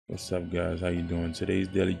What's up, guys? How you doing? Today's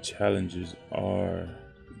daily challenges are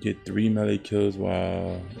get 3 melee kills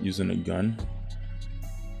while using a gun.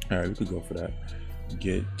 All right, we could go for that.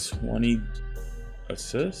 Get 20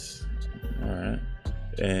 assists. All right,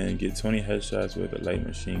 and get 20 headshots with a light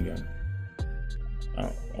machine gun.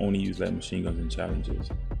 I only use light machine guns in challenges.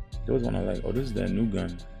 There was one I like. Oh, this is that new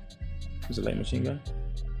gun. This is a light machine gun.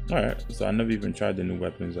 All right, so I never even tried the new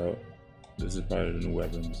weapons out. This is part of the new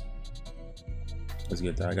weapons. Let's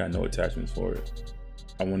get that. I got no attachments for it.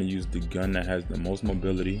 I want to use the gun that has the most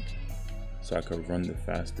mobility so I could run the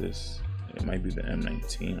fastest. It might be the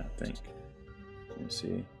M19, I think. Let me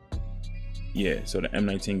see. Yeah, so the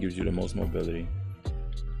M19 gives you the most mobility.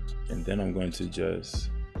 And then I'm going to just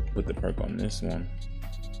put the perk on this one.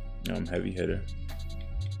 Heavy hitter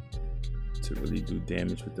to really do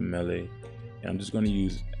damage with the melee. And I'm just going to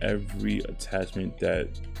use every attachment that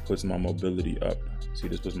puts my mobility up. See,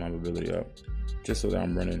 this puts my mobility up. Just so that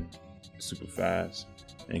I'm running super fast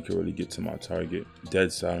and can really get to my target.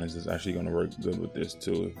 Dead silence is actually going to work good with this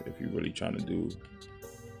too if you're really trying to do.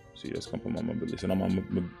 See, that's going to put my mobility. So now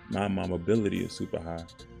my mobility is super high.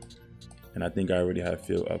 And I think I already have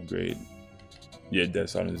field upgrade. Yeah, dead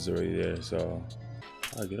silence is already there, so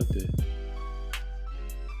I'll get up there.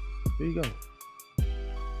 There you go.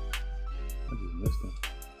 I just missed him.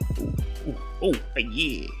 Oh,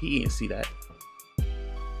 yeah, he didn't see that.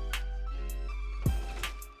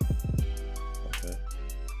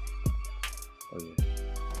 Oh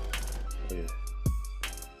yeah.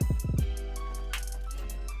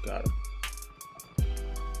 Got him.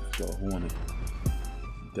 Let's go. Who won it?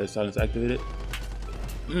 Dead silence activated.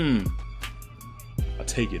 I'll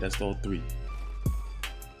take it. That's all 3.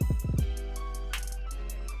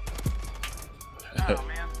 Oh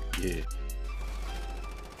man. Yeah.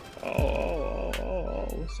 Oh,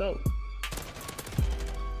 what's up?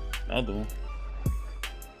 Another one.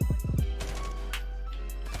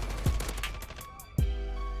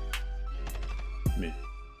 Me,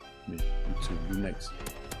 you two, you next.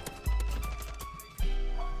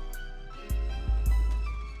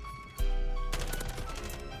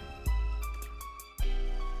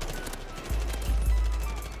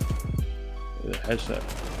 A headshot.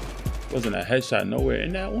 Wasn't a headshot nowhere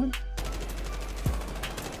in that one?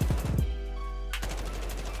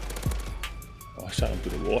 Oh, I shot him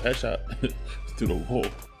through the wall. Headshot through the wall.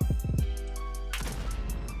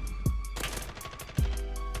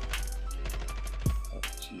 Oh,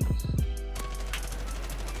 jeez.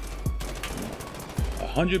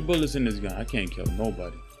 100 bullets in this gun. I can't kill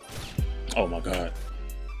nobody. Oh my god.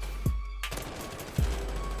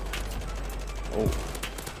 Oh.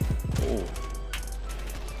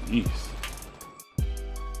 Jeez.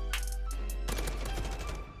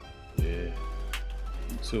 Yeah.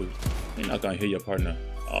 You too. You're not gonna hit your partner.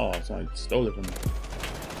 Oh, somebody stole it from me.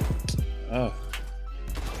 Oh.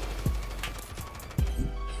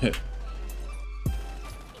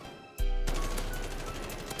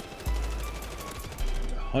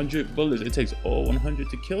 100 bullets. It takes all 100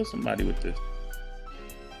 to kill somebody with this.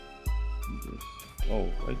 Oh,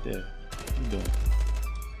 right there. What you doing?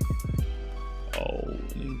 Oh,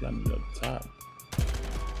 he got me up top.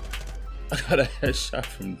 I got a headshot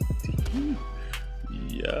from deep.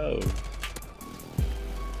 Yo.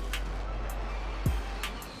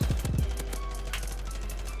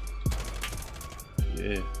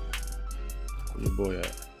 Yeah. Where your boy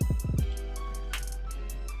at?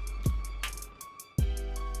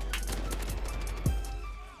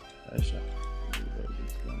 Headshot.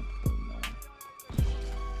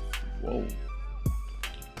 Whoa.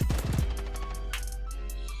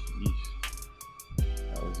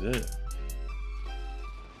 That was it.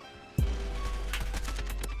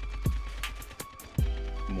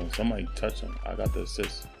 Come on, somebody touch him. I got the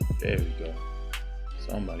assist. There we go.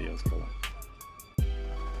 Somebody else kill him.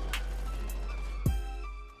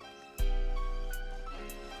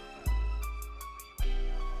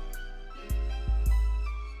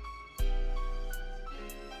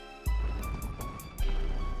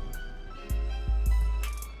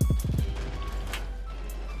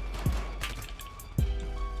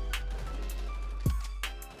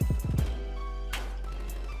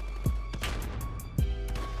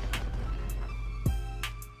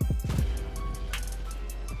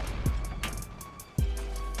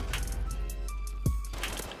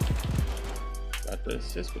 Got the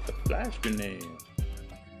assist with the flash grenade.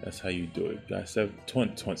 That's how you do it. Got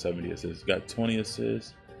 70 assists. Got 20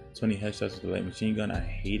 assists, 20 headshots with the light machine gun. I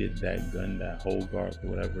hated that gun, that Hogarth or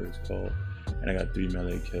whatever it's called. And I got 3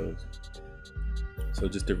 melee kills. So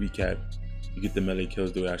just to recap, you get the melee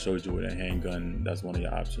kills the way I showed you with a handgun. That's one of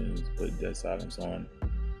your options. Put dead silence on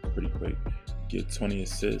pretty quick. get 20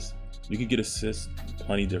 assists. You can get assists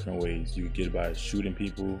plenty different ways. You can get it by shooting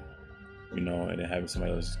people, you know, and then having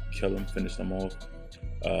somebody else kill them, finish them off.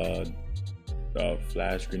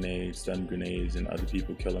 Flash grenades, stun grenades, and other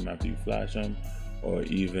people kill them after you flash them, or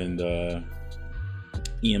even the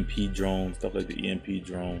EMP drone, stuff like the EMP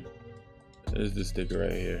drone. There's the sticker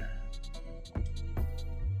right here.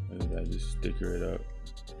 Look at that, just sticker it up.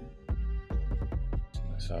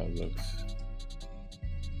 That's how it looks.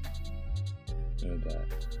 Look at that.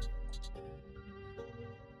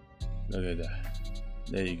 Look at that.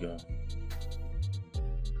 There you go.